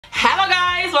Hello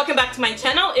guys, welcome back to my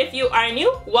channel. If you are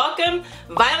new, welcome.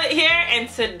 Violet here, and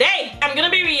today I'm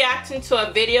gonna be reacting to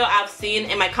a video I've seen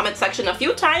in my comment section a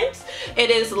few times.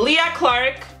 It is Leah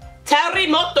Clark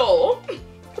Terremoto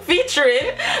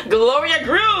featuring Gloria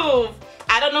Groove.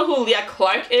 I don't know who Leah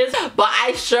Clark is, but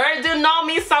I sure do know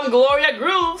me some Gloria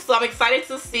Groove, so I'm excited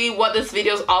to see what this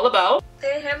video is all about.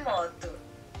 Terremoto.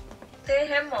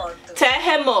 Terremoto.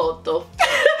 Terremoto.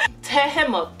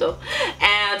 Terremoto.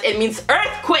 And it means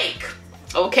earthquake.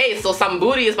 Okay, so some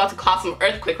booty is about to cause some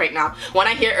earthquake right now. When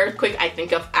I hear earthquake, I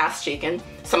think of ass shaking.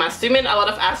 So I'm assuming a lot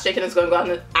of ass shaking is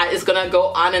gonna go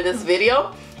on in this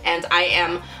video, and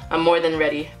I'm more than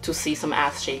ready to see some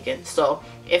ass shaking. So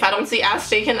if I don't see ass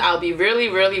shaking, I'll be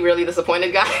really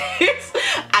disappointed, guys.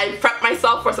 I prepped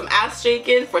myself for some ass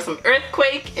shaking, for some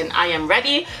earthquake, and I am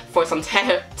ready for some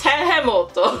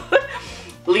terremoto.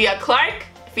 Leah Clark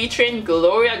featuring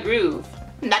Gloria Groove.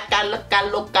 Look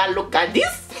at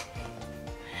this.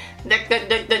 The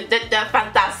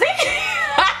fantasy.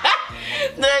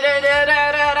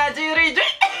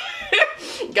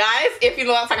 Guys, if you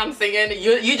know what song I'm singing,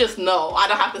 you just know. I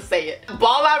don't have to say it.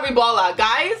 Balla Rebola,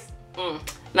 guys.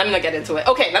 Let me not get into it.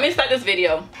 Okay, let me start this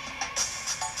video.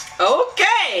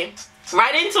 Okay,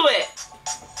 right into it.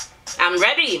 I'm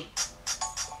ready.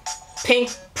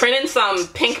 Printing some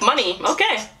pink money.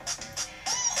 Okay.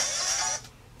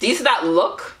 Do you see that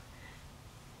look?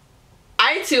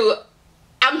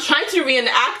 I'm trying to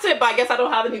reenact it, but I guess I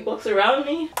don't have any books around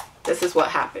me. This is what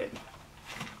happened.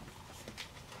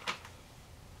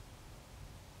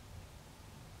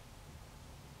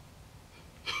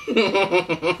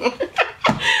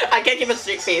 I can't keep a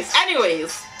straight face.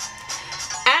 Anyways,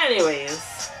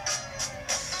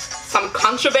 some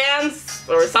contrabands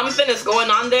or something is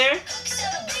going on there.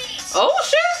 Oh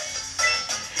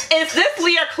shit! Is this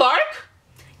Leah Clark?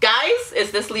 Guys,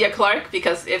 is this Leah Clark?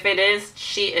 Because if it is,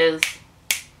 she is.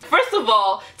 First of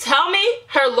all, tell me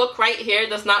her look right here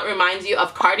does not remind you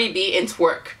of Cardi B in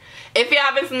Twerk. If you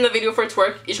haven't seen the video for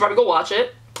Twerk, you should probably go watch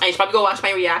it. And you should probably go watch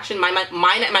my reaction, mine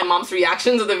and my mom's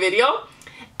reaction to the video.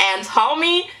 And tell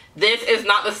me this is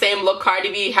not the same look Cardi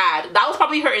B had. That was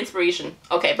probably her inspiration.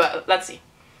 Okay, but let's see.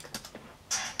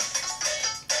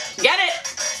 Get it!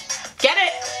 Get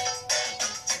it!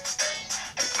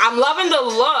 I'm loving the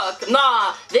look.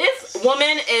 Nah, this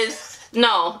woman is...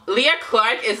 No, Leah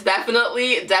Clark is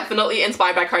definitely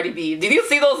inspired by Cardi B. Did you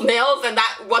see those nails and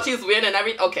that what she's wearing and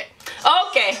everything? Okay.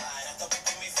 Okay.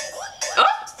 Oh.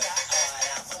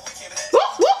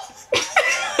 Whoop, whoop.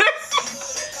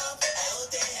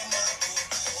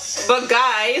 But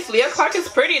guys, Leah Clark is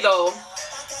pretty though.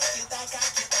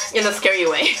 In a scary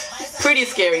way. Pretty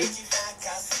scary.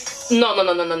 No.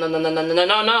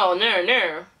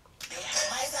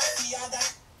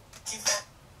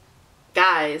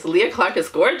 Guys, Leah Clark is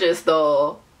gorgeous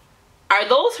though. Are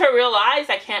those her real eyes?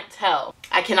 I can't tell.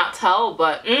 I cannot tell,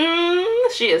 but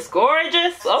she is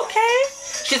gorgeous. Okay.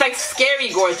 She's like scary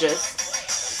gorgeous.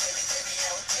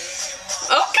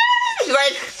 Okay. She's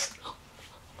like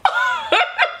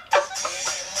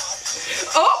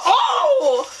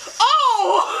oh.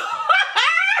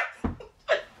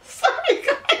 Sorry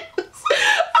guys.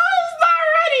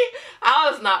 I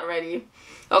was not ready.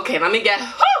 Okay, let me get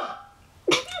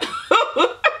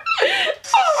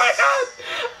oh my god!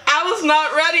 I was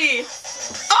not ready!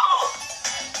 Oh!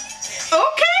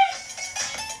 Okay!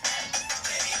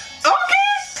 Okay!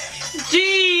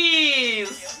 Jeez!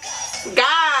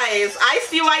 Guys, I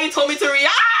see why you told me to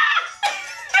react!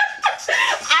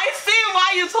 I see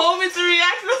why you told me to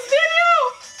react to this video!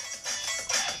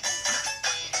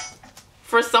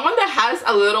 For someone that has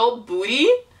a little booty,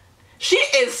 she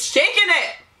is shaking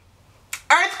it!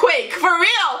 Earthquake, for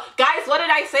real! Guys, what did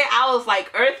I say? I was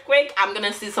like, earthquake, I'm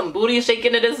gonna see some booty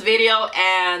shaking in this video,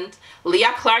 and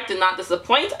Leah Clark did not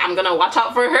disappoint. I'm gonna watch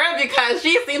out for her because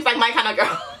she seems like my kind of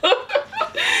girl.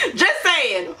 Just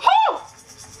saying. Woo!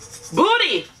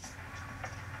 Booty!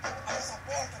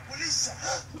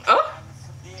 Oh?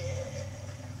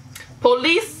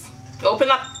 Police,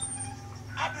 open up.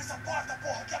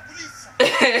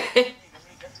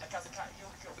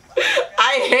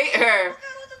 I hate her.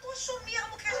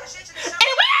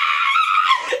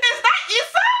 Is that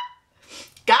Issa?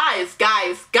 Guys,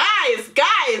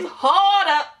 hold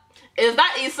up. Is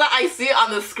that Issa I see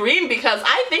on the screen? Because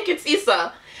I think it's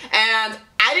Issa. And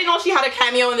I didn't know she had a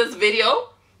cameo in this video.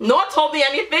 No one told me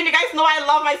anything. You guys know I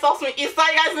love myself some Issa. You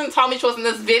guys didn't tell me she was in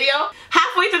this video.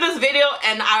 Halfway through this video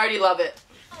and I already love it.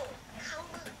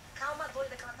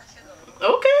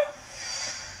 Okay.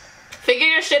 Figure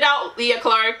your shit out, Leah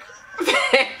Clark.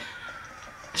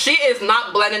 She is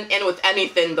not blending in with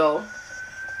anything though.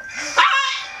 Ah!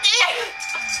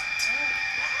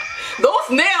 Those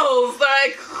nails,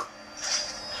 like,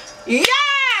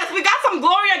 yes, we got some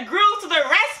Gloria groove to the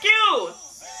rescue.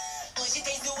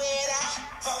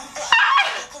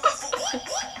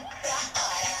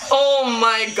 Oh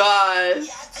my god.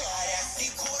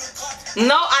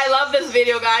 No, I love this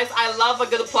video, guys. I love a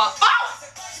good plot. Oh!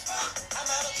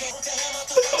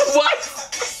 What?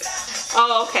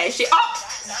 Oh, okay. She. Oh,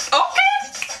 okay.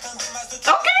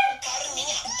 Okay.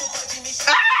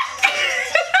 Ah!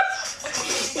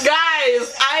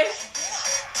 Guys,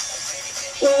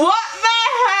 what the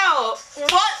hell?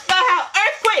 What the hell?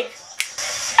 Earthquake.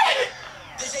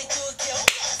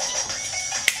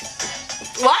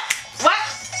 What? What?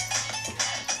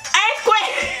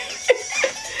 Earthquake.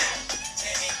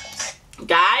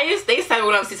 Guys, they said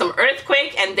we're gonna see some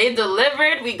earthquake, and they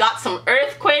delivered. We got some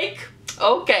earthquake.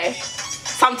 Okay.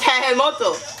 Some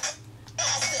terremoto.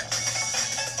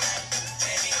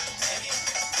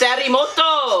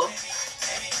 Terremoto.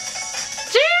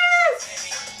 Cheers.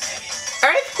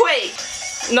 Earthquake.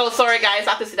 No, sorry guys, I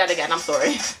have to see that again. I'm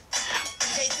sorry.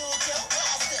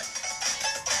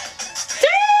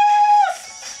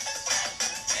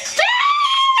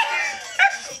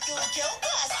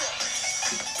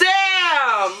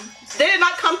 They did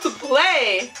not come to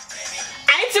play.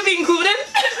 I ain't to be included.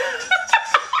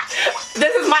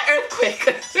 This is my earthquake.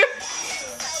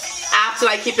 I have to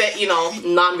like keep it, you know,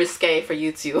 non-risque for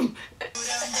YouTube.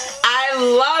 I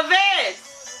love it.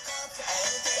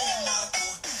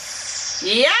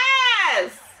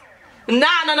 Yes.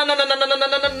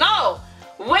 No.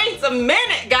 Wait a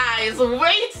minute, guys.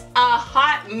 Wait a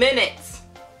hot minute.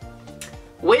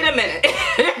 Wait a minute.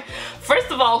 First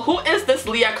of all, who is this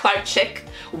Leah Clark chick?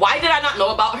 Why did I not know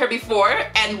about her before?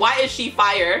 And why is she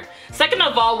fire? Second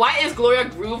of all, why is Gloria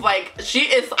Groove like, she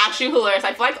is actually hilarious.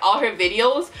 I feel like all her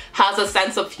videos has a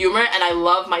sense of humor, and I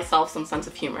love myself some sense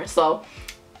of humor. So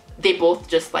they both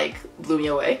just like blew me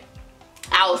away.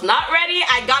 I was not ready.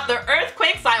 I got the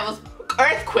earthquakes. I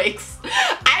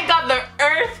got the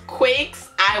earthquakes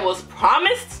I was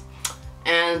promised.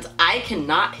 And I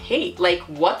cannot hate. Like,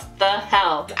 what the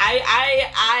hell?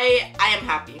 I am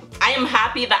happy. I am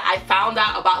happy that I found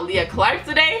out about Leah Clark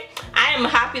today. I am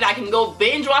happy that I can go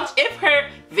binge watch. If her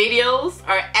videos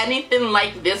are anything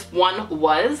like this one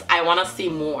was, I want to see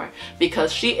more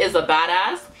because she is a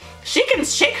badass. She can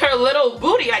shake her little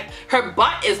booty. Like, her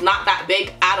butt is not that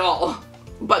big at all,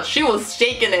 but she was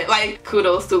shaking it. Like,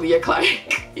 kudos to Leah Clark.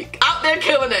 Out there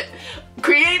killing it.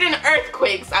 Creating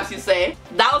earthquakes, as you say.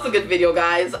 That was a good video,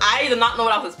 guys. I did not know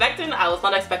what I was expecting. I was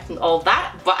not expecting all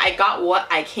that, but I got what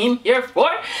I came here for.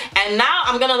 And now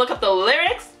I'm gonna look at the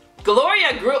lyrics.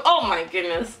 Gloria Groove. Oh my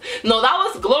goodness. No, that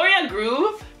was Gloria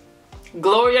Groove.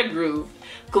 Gloria Groove.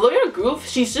 Gloria Groove,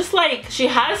 she's just like, she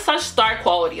has such star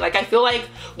quality. Like, I feel like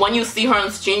when you see her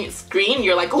on screen,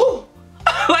 you're like, ooh.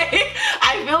 Like,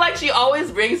 I feel like she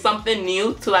always brings something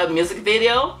new to that music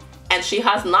video. And she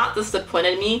has not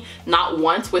disappointed me, not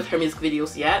once, with her music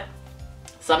videos yet.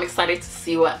 So I'm excited to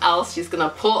see what else she's gonna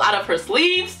pull out of her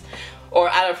sleeves or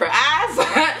out of her ass.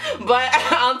 But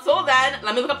until then,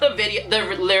 let me look up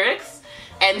the lyrics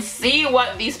and see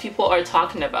what these people are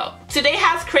talking about. Today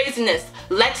has craziness,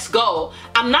 let's go.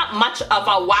 I'm not much of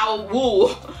a wow woo.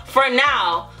 For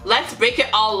now, let's break it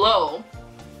all low.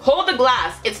 Hold the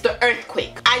glass, it's the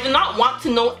earthquake. I do not want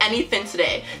to know anything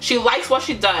today. She likes what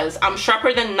she does, I'm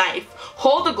sharper than knife.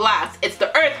 Hold the glass, it's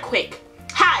the earthquake.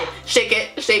 Hi, shake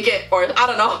it, or I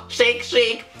don't know, shake,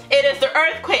 shake. It is the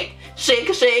earthquake.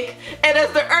 Shake, shake, it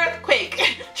is the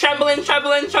earthquake. Trembling,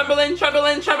 trembling, trembling,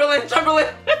 trembling, trembling,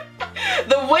 trembling.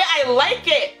 The way I like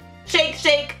it. Shake,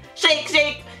 shake, shake,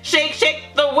 shake, shake,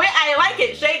 shake. The way I like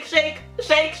it. Shake, shake,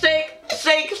 shake, shake,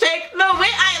 shake, shake. The way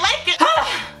I like it.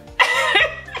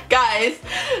 Guys,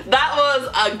 that was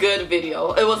a good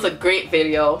video. It was a great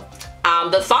video.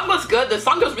 The song was good. The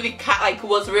song was really catchy.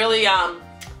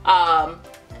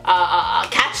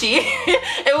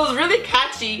 It was really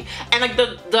catchy, and like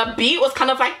the beat was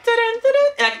kind of like,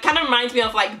 like, it kind of reminds me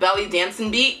of like belly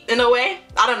dancing beat in a way.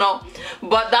 I don't know,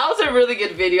 but that was a really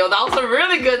good video. That was a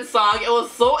really good song. It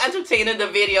was so entertaining, the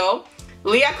video.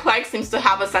 Leah Clark seems to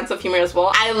have a sense of humor as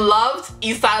well. I loved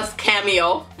Issa's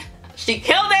cameo. She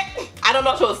killed it. I don't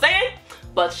know what she was saying,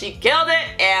 but she killed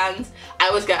it, and I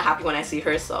always get happy when I see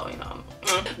her, so, you know.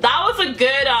 That was a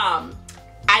good,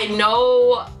 I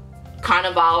know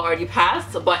Carnival already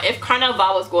passed, but if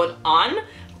Carnival was going on,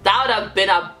 that would have been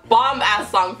a bomb-ass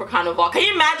song for Carnival. Can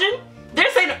you imagine? They're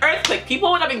saying earthquake.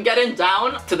 People would have been getting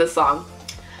down to this song.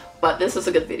 But this is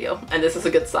a good video, and this is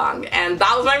a good song. And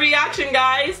that was my reaction,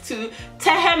 guys, to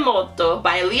Terremoto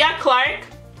by Leah Clark,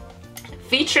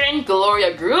 featuring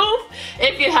Gloria Groove.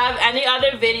 If you have any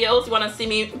other videos you want to see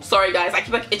me, sorry guys, I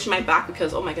keep like itching my back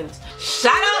because oh my goodness.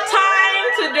 Shout out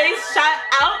time! Today's shout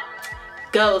out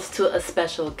goes to a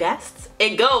special guest.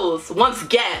 It goes once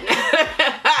again.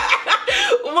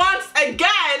 Once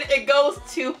again, it goes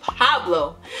to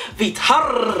Pabllo.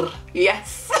 Vittar.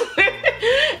 Yes.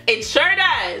 It sure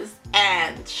does.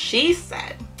 And she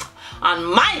said on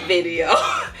my video,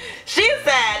 she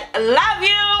said, love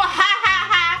you, ha ha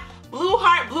ha, blue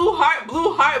heart, blue heart,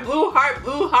 blue heart, blue heart,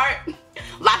 blue heart,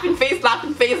 laughing face,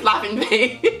 laughing face, laughing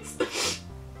face.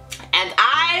 And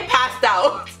I passed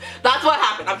out. That's what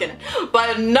happened. I'm kidding.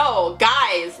 But no,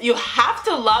 guys, you have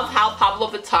to love how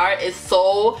Pabllo Vittar is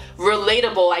so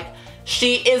relatable. Like,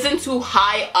 she isn't too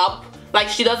high up. Like,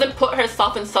 she doesn't put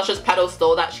herself in such a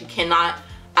pedestal that she cannot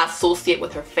associate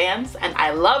with her fans. And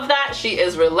I love that. She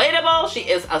is relatable. She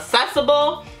is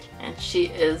accessible. And she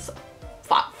is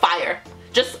fire.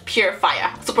 Just pure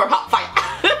fire. Super hot fire.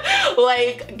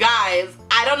 Like, guys,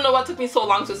 I don't know what took me so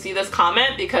long to see this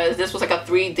comment because this was like a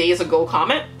 3 days ago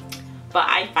comment. But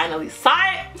I finally saw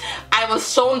it. I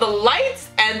was shown the lights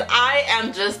and I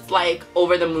am just like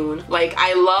over the moon. Like,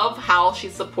 I love how she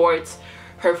supports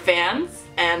her fans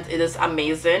and it is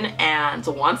amazing. And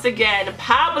once again,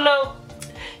 Pabllo,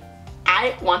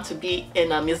 I want to be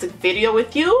in a music video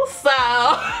with you. So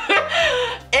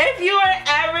if you are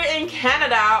ever in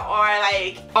Canada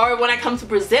or when I come to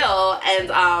Brazil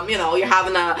and you know, you're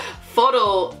having a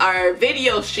photo or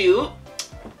video shoot,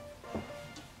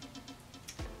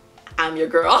 I'm your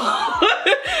girl.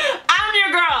 I'm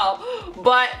your girl.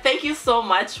 But thank you so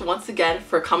much once again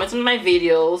for commenting on my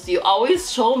videos. You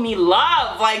always show me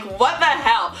love. Like, what the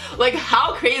hell? Like,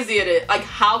 how crazy it is. Like,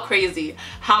 how crazy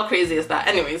is that?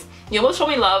 Anyways, you always show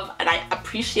me love and I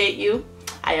appreciate you.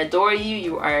 I adore you.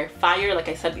 You are fire, like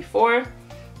I said before.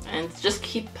 And just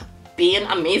keep being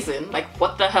amazing. Like,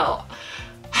 what the hell?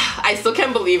 I still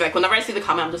can't believe, like, whenever I see the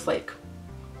comment, I'm just like,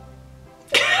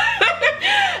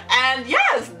 and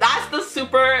yes, that's the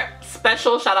super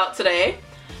special shout out today.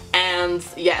 And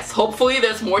yes, hopefully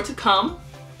there's more to come.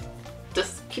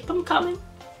 Just keep them coming.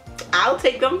 I'll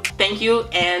take them. Thank you.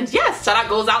 And yes, shout out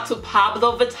goes out to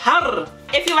Pabllo Vittar.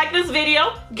 If you like this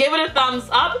video, give it a thumbs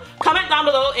up. Comment down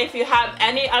below if you have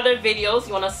any other videos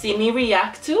you want to see me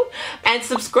react to. And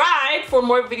subscribe for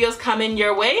more videos coming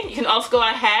your way. You can also go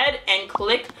ahead and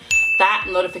click that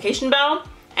notification bell.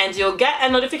 And you'll get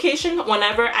a notification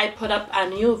whenever I put up a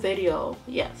new video.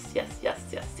 Yes, yes, yes,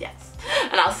 yes, yes.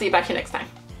 And I'll see you back here next time.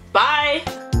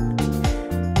 Bye!